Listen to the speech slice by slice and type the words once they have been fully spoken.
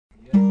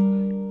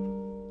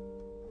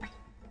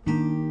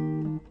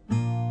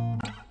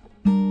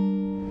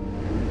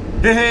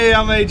Hey,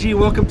 I'm AG.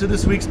 Welcome to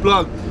this week's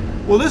blog.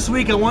 Well, this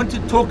week I want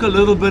to talk a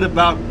little bit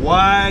about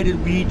why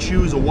did we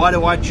choose, or why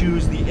do I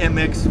choose the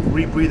MX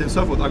Rebreather and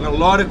so forth. I got a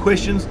lot of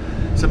questions,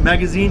 some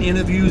magazine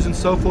interviews and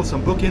so forth,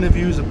 some book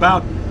interviews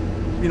about,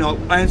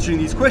 answering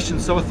these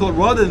questions. So I thought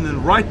rather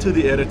than write to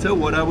the editor,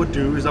 what I would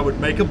do is I would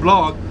make a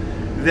blog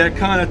that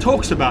kind of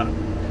talks about it.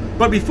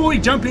 But before we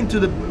jump into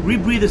the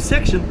Rebreather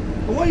section,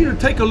 I want you to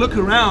take a look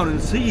around and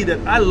see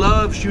that I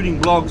love shooting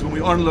blogs when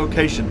we're on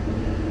location.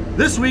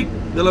 This week,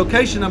 the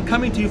location I'm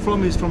coming to you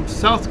from is from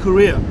South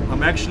Korea.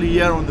 I'm actually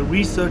here on the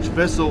research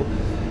vessel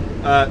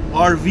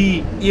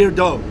RV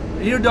Irdo.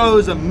 Irdo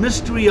is a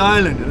mystery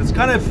island, and it's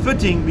kind of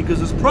fitting because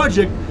this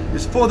project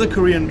is for the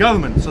Korean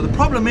government. So the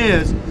problem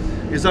is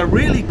I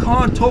really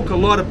can't talk a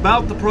lot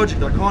about the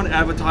project. I can't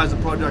advertise the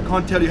project. I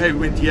can't tell you, hey, we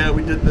went here,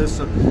 we did this.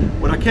 So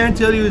what I can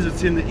tell you is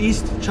it's in the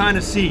East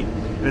China Sea,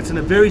 and it's in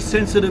a very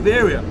sensitive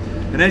area.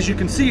 And as you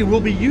can see, we'll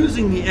be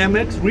using the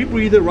MX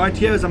Rebreather right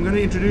here, as I'm going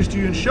to introduce to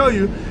you and show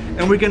you.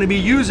 And we're going to be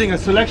using a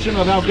selection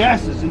of our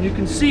gases. And you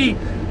can see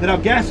that our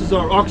gases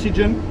are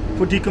oxygen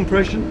for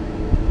decompression,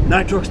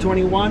 nitrox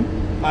 21,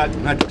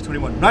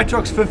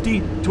 nitrox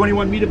 50,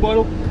 21 meter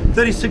bottle,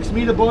 36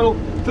 meter bottle,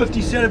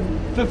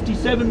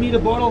 57 meter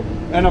bottle.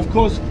 And of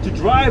course, to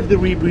drive the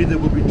Rebreather,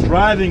 we'll be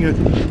driving it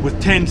with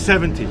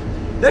 1070.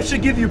 That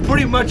should give you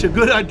pretty much a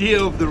good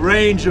idea of the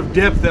range of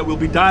depth that we'll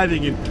be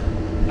diving in.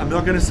 I'm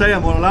not going to say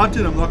I'm not allowed to,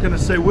 and I'm not going to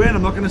say when,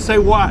 I'm not going to say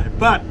why,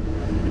 but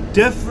it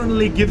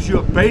definitely gives you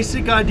a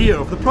basic idea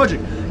of the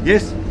project.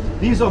 Yes,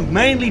 these are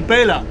mainly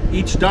bailout.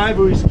 Each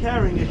diver is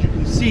carrying, as you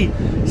can see,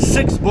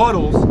 6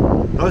 bottles.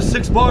 Those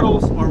 6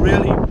 bottles are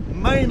really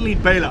mainly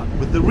bailout.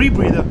 With the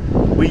Rebreather,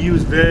 we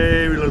use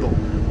very little.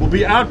 We'll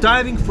be out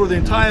diving for the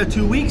entire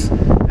 2 weeks,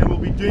 and we'll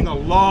be doing a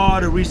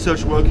lot of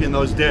research work in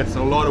those depths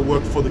and a lot of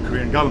work for the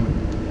Korean government.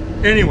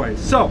 Anyway,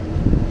 so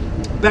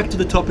back to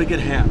the topic at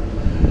hand.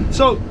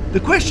 So the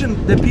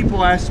question that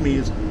people ask me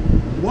is,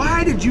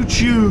 why did you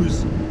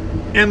choose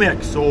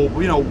MX? Or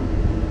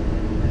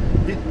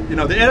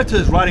the editor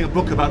is writing a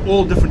book about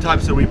all different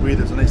types of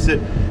rebreathers, and they said,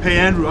 hey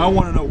Andrew, I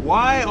want to know,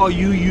 why are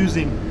you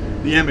using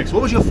the MX?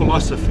 What was your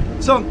philosophy?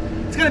 So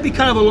it's going to be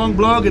kind of a long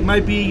blog. It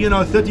might be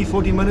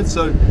 30-40 minutes,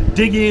 so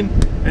dig in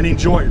and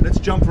enjoy it. Let's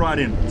jump right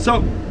in.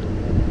 So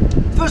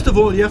first of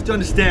all, you have to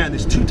understand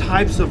there's 2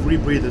 types of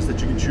rebreathers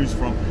that you can choose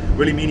from,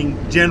 really meaning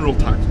general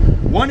types.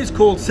 One is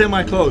called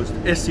semi-closed,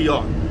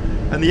 SCR,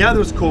 and the other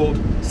is called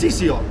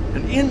CCR.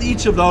 And in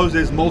each of those,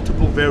 there's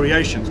multiple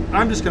variations.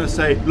 I'm just going to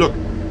say, look,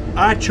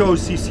 I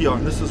chose CCR,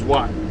 and this is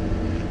why.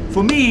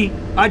 For me,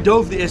 I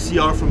dove the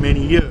SCR for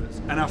many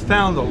years, and I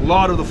found a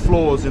lot of the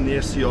flaws in the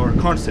SCR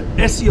concept.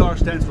 SCR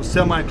stands for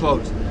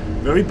semi-closed.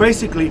 Very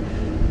basically,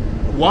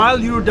 while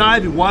you're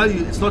diving,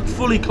 it's not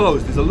fully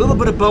closed, there's a little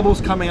bit of bubbles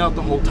coming out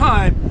the whole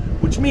time,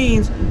 which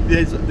means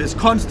there's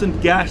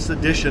constant gas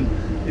addition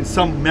in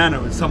some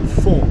manner, in some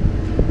form.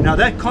 Now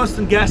that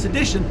constant gas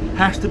addition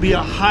has to be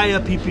a higher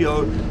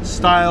PPO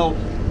style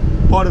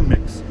bottom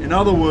mix. In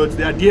other words,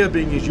 the idea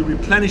being is you're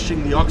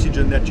replenishing the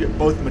oxygen that you're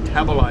both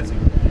metabolizing.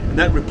 And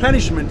that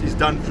replenishment is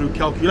done through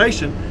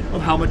calculation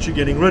of how much you're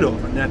getting rid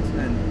of.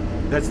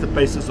 And that's the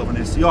basis of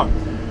an SCR.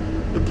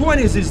 The point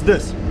is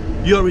this,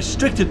 you're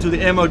restricted to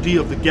the MOD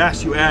of the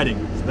gas you're adding.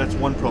 So that's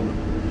one problem.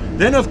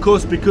 Then of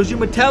course, because you're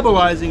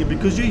metabolizing and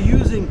because you're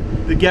using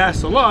the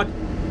gas a lot,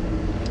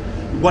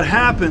 what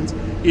happens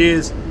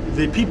is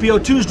the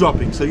PPO2 is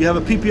dropping, so you have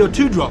a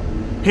PPO2 drop.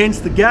 Hence,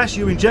 the gas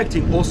you're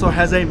injecting also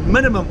has a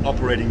minimum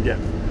operating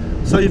depth.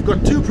 So you've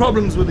got 2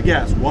 problems with the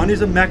gas. One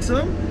is a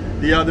maximum,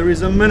 the other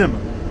is a minimum,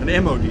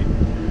 an MOD.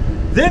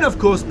 Then, of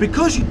course,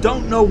 because you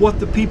don't know what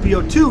the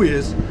PPO2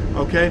 is,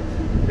 okay,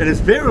 and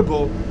it's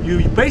variable,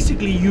 you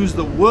basically use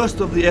the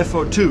worst of the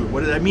FO2.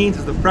 What that means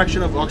is the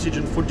fraction of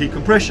oxygen for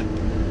decompression.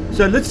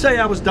 So let's say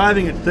I was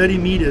diving at 30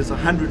 meters,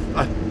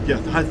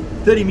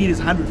 30 meters,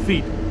 100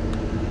 feet.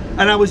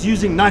 And I was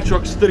using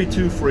nitrox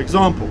 32, for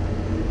example.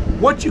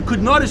 What you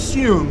could not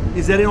assume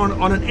is that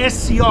on an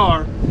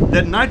SCR,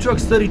 that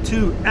nitrox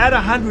 32 at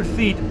 100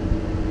 feet,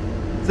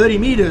 30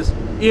 meters,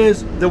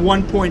 is the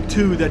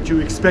 1.2 that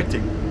you're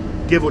expecting,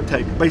 give or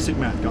take. Basic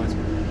math, guys.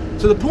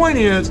 So the point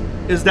is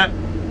that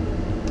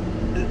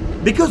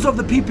because of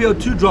the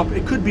PPO2 drop,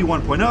 it could be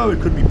 1.0,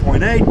 it could be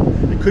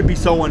 0.8, it could be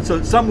so on, so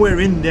it's somewhere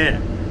in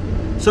there.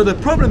 So the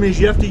problem is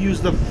you have to use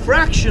the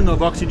fraction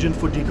of oxygen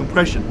for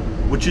decompression,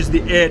 which is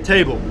the air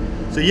table.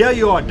 So here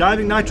you are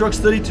diving nitrox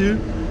 32,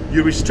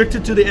 you're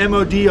restricted to the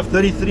MOD of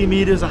 33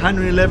 meters,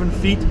 111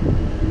 feet.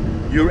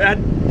 You're at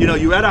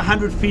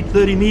 100 feet,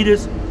 30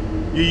 meters.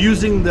 You're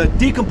using the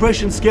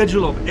decompression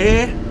schedule of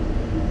air,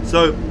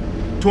 so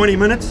 20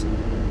 minutes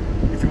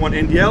if you want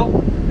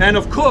NDL. And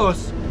of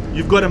course,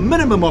 you've got a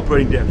minimum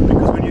operating depth,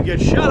 because when you get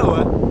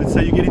shallower, let's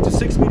say you get into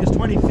 6 meters,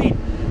 20 feet,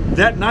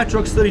 that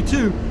nitrox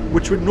 32,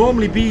 which would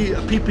normally be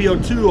a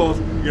PPO2 of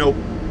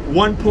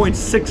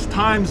 1.6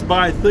 times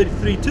by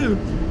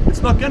 33.2,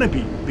 it's not going to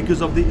be,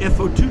 because of the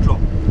FO2 drop,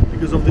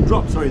 because of the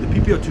drop, sorry, the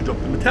PPO2 drop,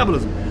 the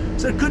metabolism.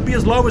 So it could be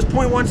as low as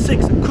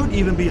 0.16, it could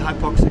even be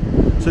hypoxic.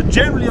 So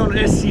generally on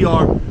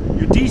SCR,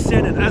 you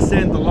descend and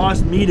ascend the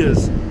last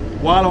meters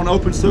while on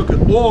open circuit,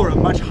 or a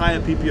much higher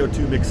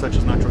PPO2 mix such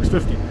as Nitrox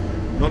 50.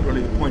 Not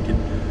really the point here.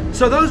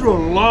 So those were a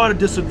lot of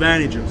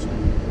disadvantages.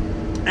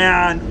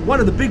 And one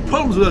of the big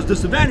problems with those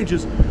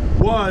disadvantages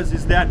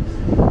is that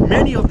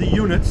many of the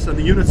units, and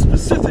the unit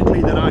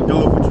specifically that I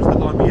dove, which was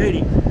the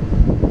RB80,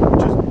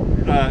 which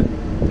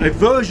is a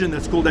version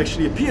that's called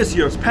actually a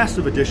PSCR's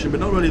passive edition, but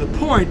not really the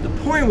point. The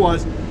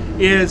point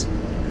is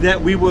that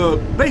we were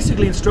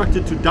basically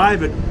instructed to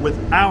dive it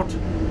without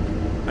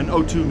an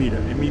O2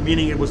 meter,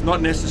 meaning it was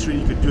not necessary,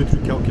 you could do it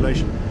through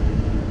calculation.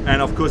 And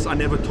of course I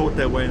never taught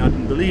that way, and I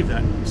didn't believe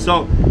that.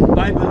 So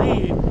I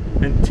believe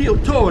and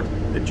taught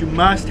that you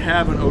must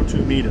have an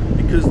O2 meter,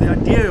 because the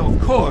idea, of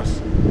course,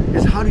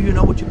 is how do you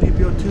know what your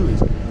PPO2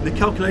 is? The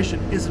calculation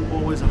isn't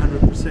always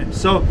 100%.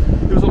 So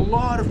there was a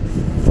lot of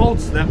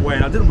faults that way,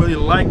 and I didn't really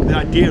like the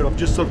idea of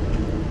just sort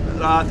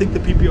of, I think the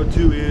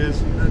PPO2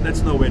 is,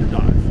 that's no way to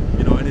dive,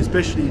 you know, and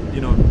especially, you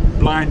know,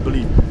 blind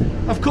belief.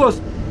 Of course,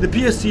 the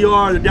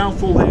PSCR, the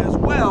downfall there as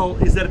well,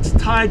 is that it's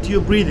tied to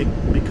your breathing.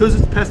 Because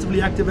it's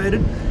passively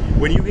activated,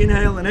 when you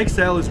inhale and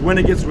exhale is when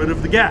it gets rid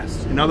of the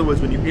gas. In other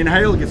words, when you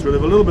inhale, it gets rid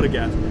of a little bit of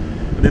gas.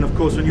 And then of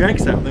course when you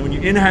exhale, then when you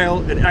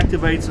inhale, it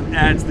activates and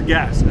adds the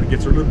gas, and it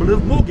gets rid of a little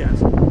bit more gas.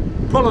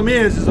 The problem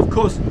is of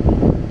course,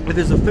 if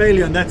there's a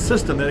failure in that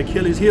system, that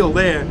Achilles heel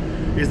there,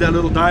 is that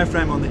little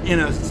diaphragm on the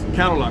inner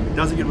counterlung. It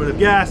doesn't get rid of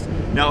gas.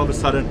 Now all of a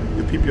sudden,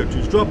 the PPO2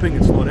 is dropping,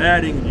 it's not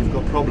adding, and you've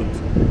got problems.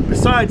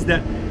 Besides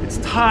that, it's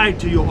tied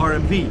to your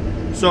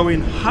RMV. So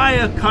in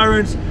higher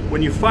currents,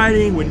 when you're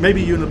fighting, when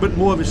maybe you're in a bit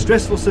more of a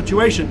stressful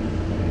situation,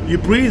 you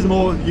breathe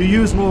more, you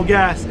use more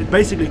gas, it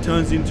basically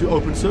turns into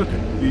open circuit.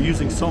 You're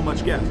using so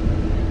much gas.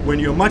 When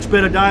you're a much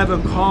better diver,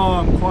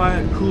 calm,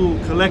 quiet, cool,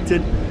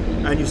 collected,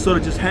 and you're sort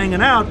of just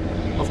hanging out,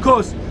 of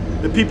course,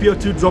 the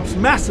PPO2 drops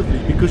massively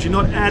because you're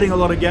not adding a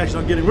lot of gas,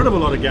 you're not getting rid of a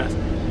lot of gas.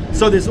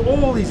 So there's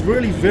all these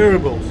really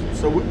variables.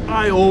 So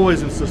I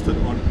always insisted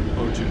on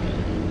O2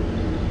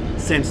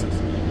 sensors.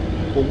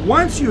 But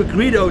once you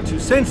agree to O2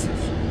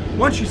 sensors,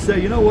 once you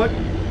say, you know what,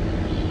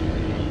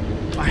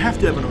 I have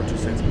to have an O2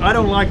 sensor. I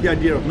don't like the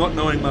idea of not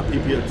knowing my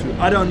PPO2.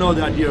 I don't know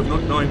the idea of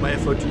not knowing my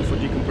FO2 for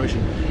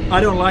decompression.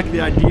 I don't like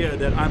the idea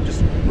that I'm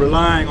just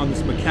relying on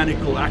this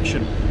mechanical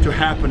action to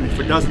happen. If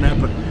it doesn't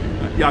happen,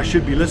 yeah, I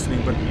should be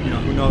listening, but you know,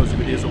 who knows if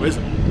it is or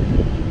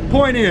isn't.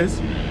 Point is,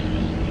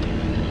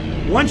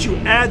 once you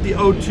add the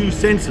O2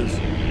 sensors,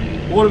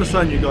 all of a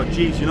sudden you go,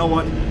 geez, you know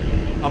what?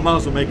 I might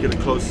as well make it a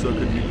closed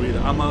circuit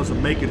rebreather. I might as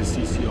well make it a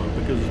CCR,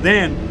 because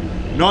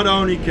then not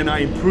only can I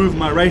improve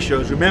my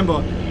ratios,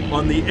 remember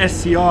on the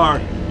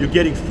SCR, you're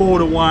getting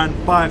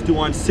 4-to-1,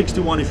 5-to-1,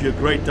 6-to-1 if you're a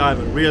great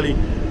diver. Really,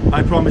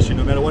 I promise you,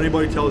 no matter what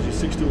anybody tells you,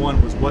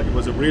 6-to-1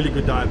 was a really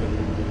good diver.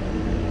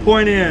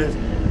 Point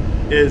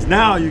is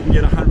now you can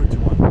get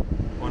 100-to-1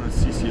 on a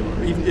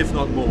CCR, even if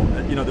not more.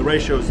 And, you know, the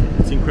ratios,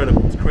 it's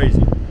incredible, it's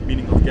crazy,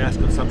 meaning of gas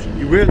consumption.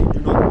 You really do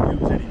not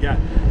use any gas.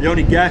 The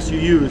only gas you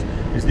use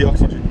is the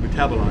oxygen you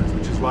metabolize,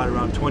 which is right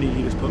around 20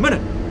 liters per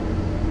minute.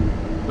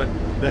 But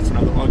that's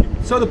another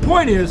argument. So the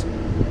point is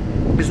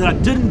that I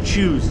didn't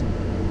choose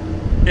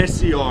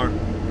SCR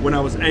when I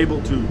was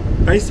able to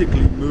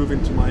basically move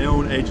into my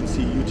own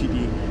agency,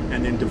 UTD,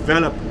 and then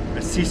develop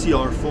a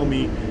CCR for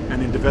me,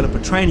 and then develop a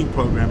training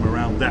program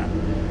around that.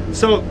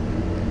 So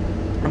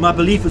my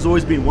belief has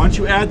always been, once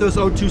you add those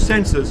O2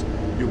 sensors,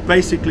 you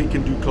basically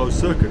can do closed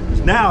circuit,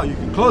 because now you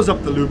can close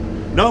up the loop,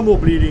 no more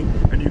bleeding,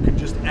 and you can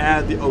just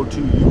add the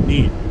O2 you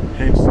need.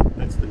 Hence,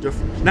 that's the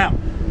difference. Now,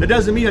 that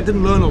doesn't mean I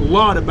didn't learn a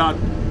lot about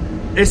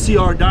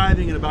SCR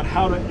diving and about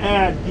how to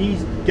add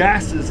these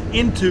gases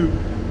into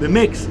the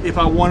mix if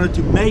I wanted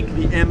to make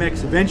the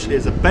MX eventually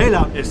as a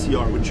bailout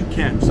SCR, which you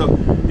can. So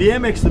the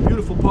MX, the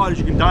beautiful part is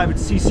you can dive at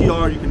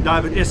CCR, you can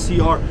dive at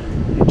SCR,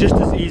 just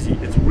as easy.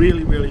 It's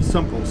really, really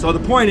simple. So the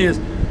point is,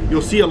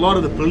 you'll see a lot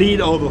of the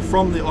bleed over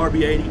from the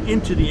RB80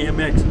 into the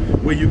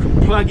MX, where you can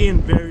plug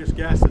in various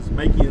gases,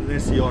 making it an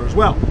SCR as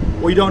well.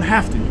 Or you don't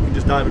have to, you can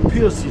just dive at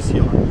pure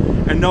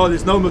CCR. And no,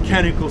 there's no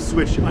mechanical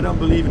switch. I don't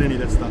believe in any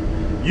of that stuff.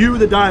 You,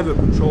 the diver,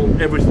 control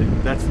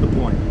everything. That's the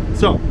point.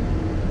 So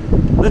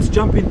let's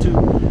jump into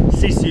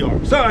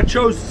CCR. So I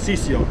chose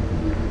CCR.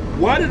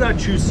 Why did I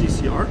choose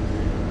CCR?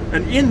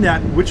 And in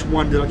that, which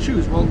one did I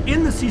choose? Well,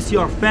 in the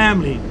CCR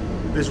family,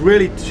 there's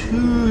really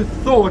two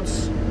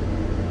thoughts,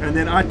 and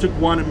then I took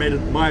one and made it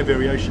my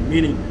variation,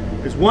 meaning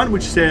there's one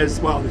which says,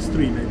 well, there's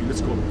three maybe,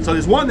 let's call it. So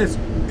there's one that's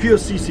pure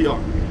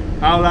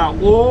CCR. I allow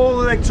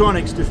all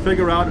electronics to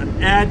figure out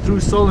and add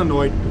through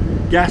solenoid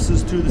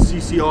gases to the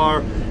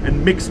CCR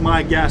and mix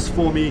my gas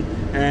for me,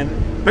 and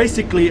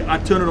basically I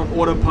turn it on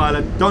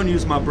autopilot, don't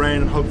use my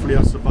brain, and hopefully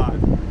I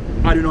survive.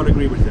 I do not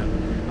agree with that.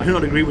 I do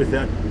not agree with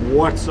that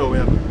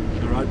whatsoever.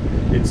 All right,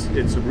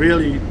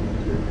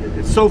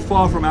 it's so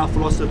far from our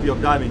philosophy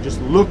of diving.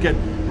 Just look at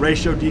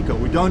ratio deco.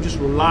 We don't just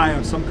rely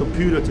on some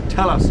computer to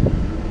tell us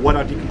what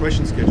our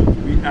decompression schedule is.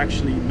 We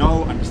actually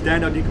know,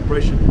 understand our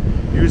decompression,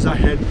 use our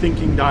head,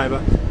 thinking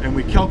diver, and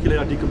we calculate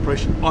our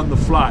decompression on the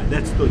fly.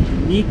 That's the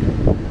unique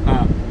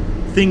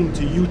thing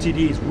to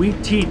UTDs. We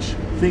teach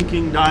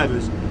thinking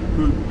divers,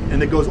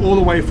 and it goes all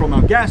the way from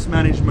our gas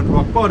management,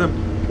 rock bottom,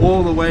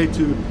 all the way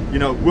to, you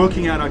know,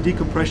 working out our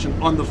decompression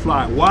on the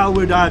fly. While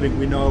we're diving,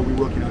 we know we're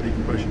working out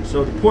decompression.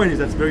 So the point is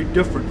that's very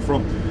different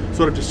from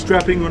sort of just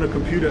strapping on a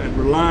computer and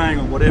relying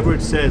on whatever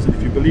it says. And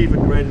if you believe it,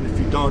 great. And if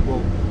you don't,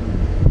 well,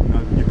 you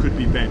know, you could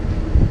be banned.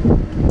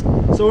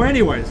 So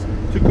anyways,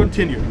 to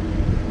continue.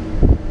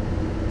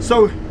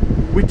 So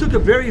we took a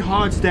very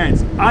hard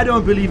stance. I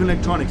don't believe in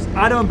electronics.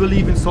 I don't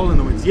believe in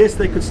solenoids. Yes,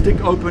 they could stick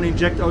open,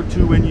 inject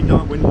O2 when you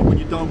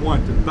don't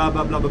want, and blah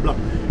blah blah blah blah.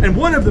 And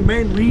one of the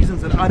main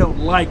reasons that I don't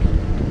like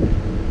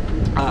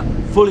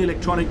fully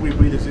electronic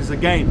rebreathers is,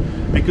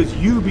 again, because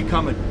you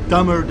become a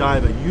dumber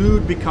diver. You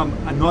become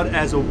not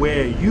as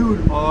aware.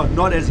 You are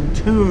not as in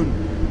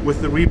tune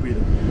with the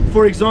rebreather.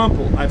 For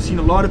example, I've seen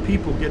a lot of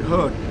people get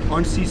hurt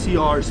on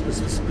CCRs,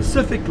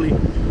 specifically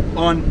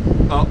on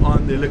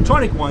the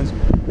electronic ones,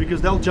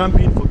 because they'll jump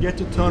in, forget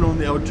to turn on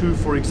the O2,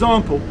 for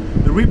example.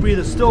 The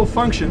rebreather still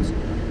functions.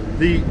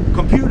 The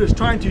computer's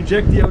trying to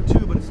inject the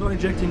O2, but it's not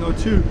injecting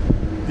O2.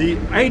 The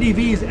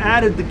ADV's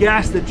added the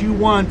gas that you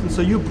want, and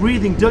so you're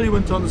breathing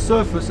diluent on the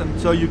surface, and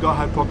so you go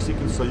hypoxic,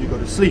 and so you go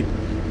to sleep.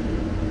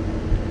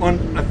 On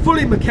a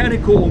fully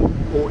mechanical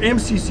or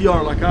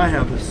MCCR like I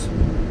have,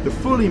 the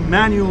fully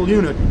manual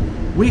unit,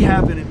 we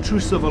have an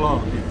intrusive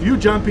alarm. If you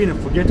jump in and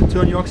forget to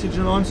turn your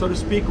oxygen on, so to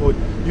speak, or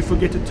you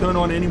forget to turn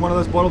on any one of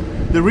those bottles,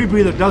 the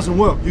rebreather doesn't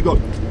work. You go,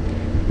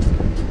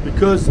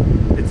 because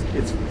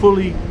it's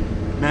fully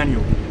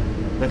manual.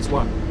 That's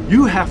why.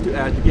 You have to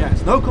add the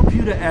gas. No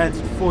computer adds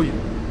it for you.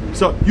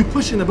 So you're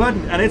pushing the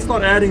button and it's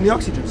not adding the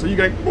oxygen. So you're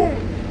going, boom,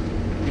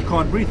 you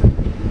can't breathe it.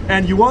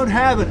 And you won't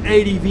have an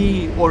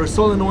ADV or a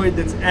solenoid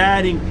that's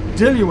adding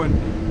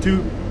diluent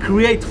to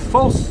create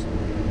false,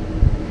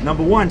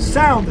 number one,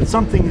 sound that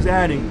something is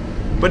adding,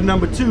 but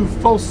number two,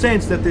 false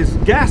sense that there's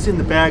gas in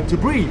the bag to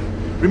breathe.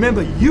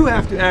 Remember, you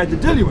have to add the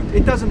diluent.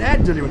 It doesn't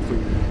add diluent for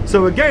you.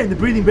 So again, the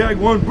breathing bag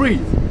won't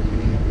breathe.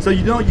 So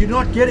you're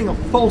not getting a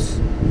false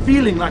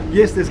feeling like,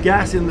 yes, there's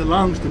gas in the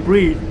lungs to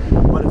breathe,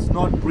 but it's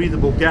not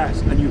breathable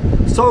gas. And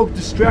you're so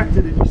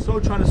distracted, and you're so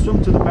trying to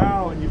swim to the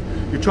bow, and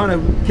you're trying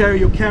to carry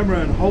your camera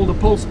and hold a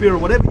pulse spear or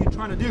whatever you're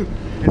trying to do,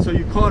 and so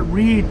you can't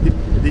read the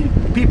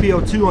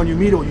PPO2 on your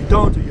meter, or you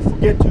don't, or you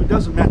forget to, it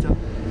doesn't matter,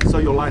 so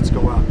your lights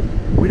go out.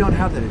 We don't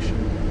have that issue.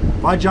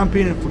 If I jump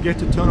in and forget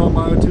to turn on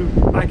my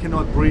O2, I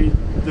cannot breathe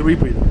the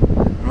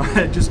rebreather. Right?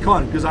 I just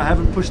can't, because I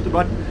haven't pushed the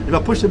button. If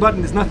I push the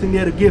button, there's nothing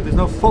there to give. There's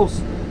no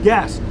false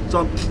gas.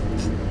 So,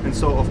 and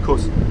so of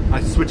course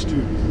I switched to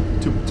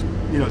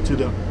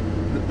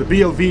the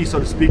BOV, so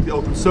to speak, the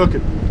open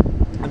circuit,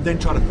 and then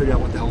try to figure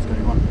out what the hell's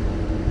going on.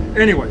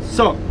 Anyway,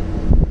 so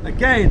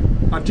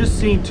again, I've just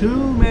seen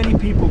too many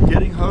people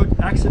getting hurt.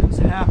 Accidents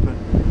happen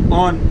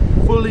on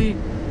fully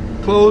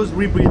closed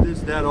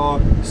rebreathers that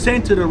are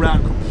centered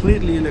around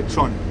completely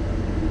electronic.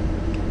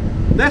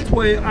 That's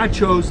why I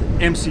chose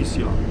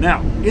MCCR.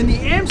 Now, in the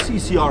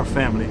MCCR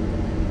family,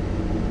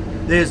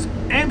 there's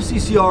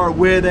MCCR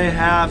where they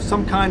have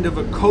some kind of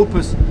a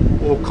COPUS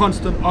or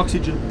constant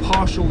oxygen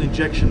partial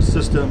injection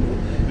system, or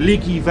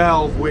leaky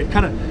valve, where it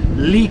kind of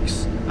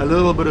leaks a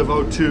little bit of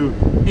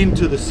O2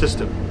 into the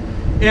system.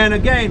 And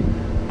again,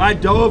 I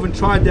dove and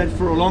tried that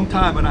for a long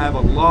time, and I have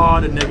a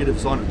lot of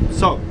negatives on it.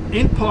 So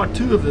in part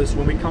 2 of this,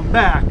 when we come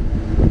back,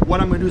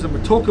 what I'm going to do is I'm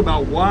going to talk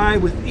about why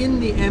within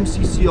the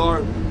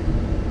MCCR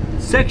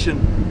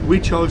section we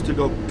chose to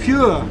go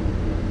pure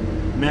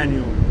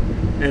manual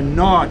and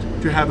not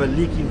to have a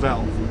leaking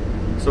valve.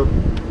 So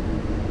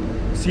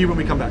see you when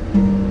we come back.